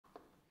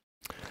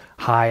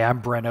Hi, I'm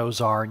Brent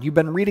Ozar, and you've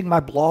been reading my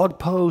blog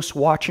posts,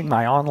 watching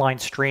my online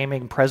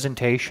streaming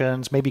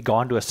presentations, maybe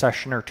gone to a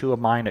session or two of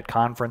mine at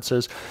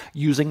conferences,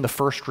 using the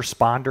first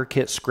responder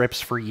kit scripts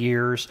for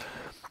years.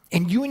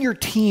 And you and your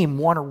team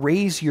want to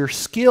raise your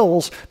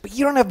skills, but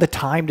you don't have the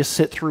time to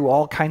sit through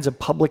all kinds of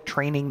public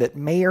training that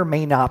may or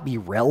may not be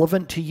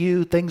relevant to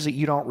you, things that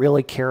you don't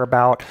really care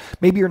about.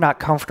 Maybe you're not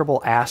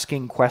comfortable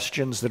asking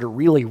questions that are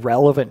really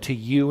relevant to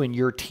you and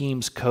your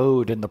team's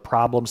code and the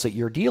problems that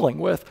you're dealing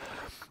with.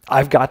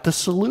 I've got the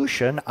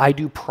solution. I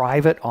do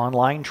private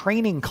online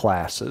training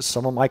classes.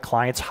 Some of my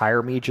clients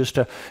hire me just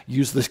to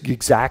use this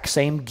exact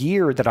same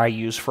gear that I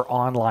use for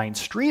online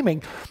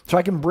streaming so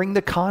I can bring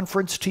the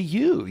conference to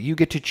you. You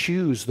get to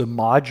choose the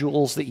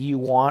modules that you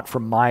want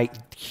from my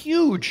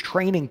huge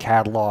training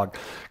catalog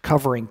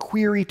covering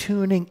query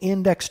tuning,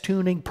 index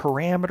tuning,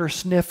 parameter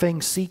sniffing,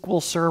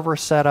 SQL Server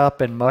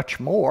setup, and much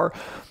more.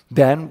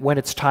 Then when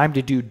it's time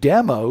to do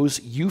demos,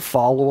 you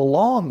follow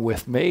along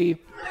with me.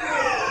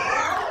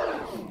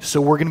 So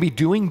we're going to be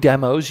doing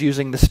demos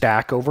using the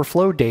Stack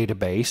Overflow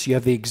database. You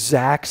have the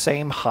exact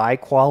same high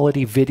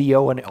quality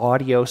video and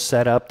audio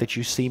setup that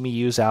you see me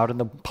use out in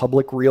the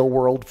public real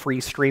world free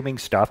streaming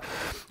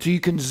stuff. So you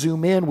can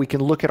zoom in, we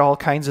can look at all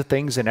kinds of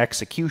things in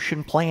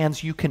execution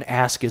plans. You can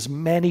ask as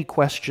many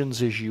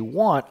questions as you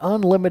want,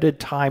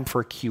 unlimited time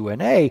for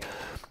Q&A.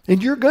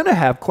 And you're going to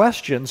have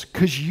questions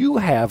because you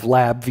have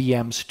lab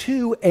VMs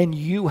too, and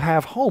you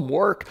have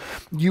homework.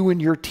 You and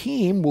your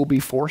team will be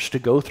forced to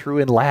go through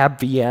in lab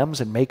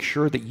VMs and make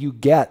sure that you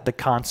get the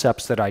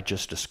concepts that I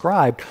just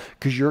described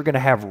because you're going to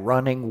have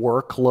running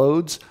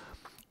workloads.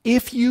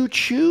 If you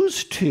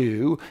choose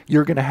to,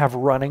 you're going to have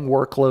running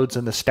workloads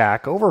in the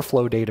Stack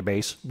Overflow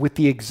database with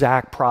the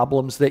exact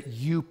problems that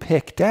you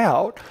picked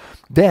out.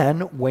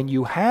 Then when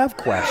you have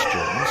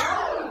questions,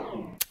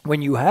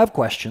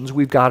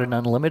 we've got an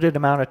unlimited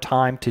amount of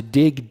time to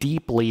dig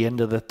deeply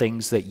into the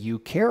things that you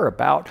care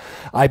about.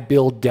 I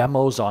build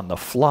demos on the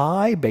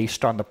fly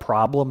based on the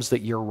problems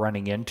that you're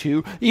running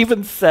into,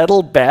 even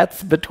settle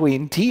bets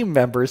between team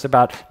members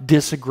about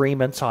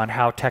disagreements on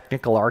how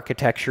technical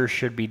architecture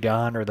should be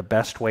done or the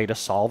best way to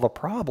solve a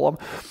problem.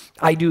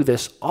 I do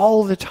this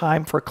all the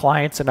time for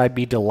clients, and I'd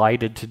be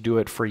delighted to do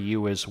it for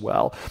you as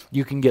well.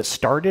 You can get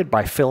started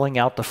by filling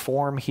out the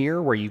form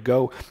here where you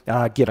go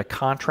get a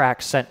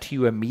contract sent to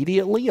you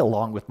immediately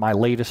along with my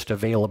latest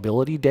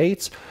availability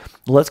dates.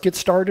 Let's get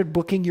started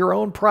booking your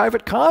own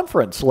private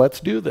conference. Let's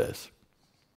do this.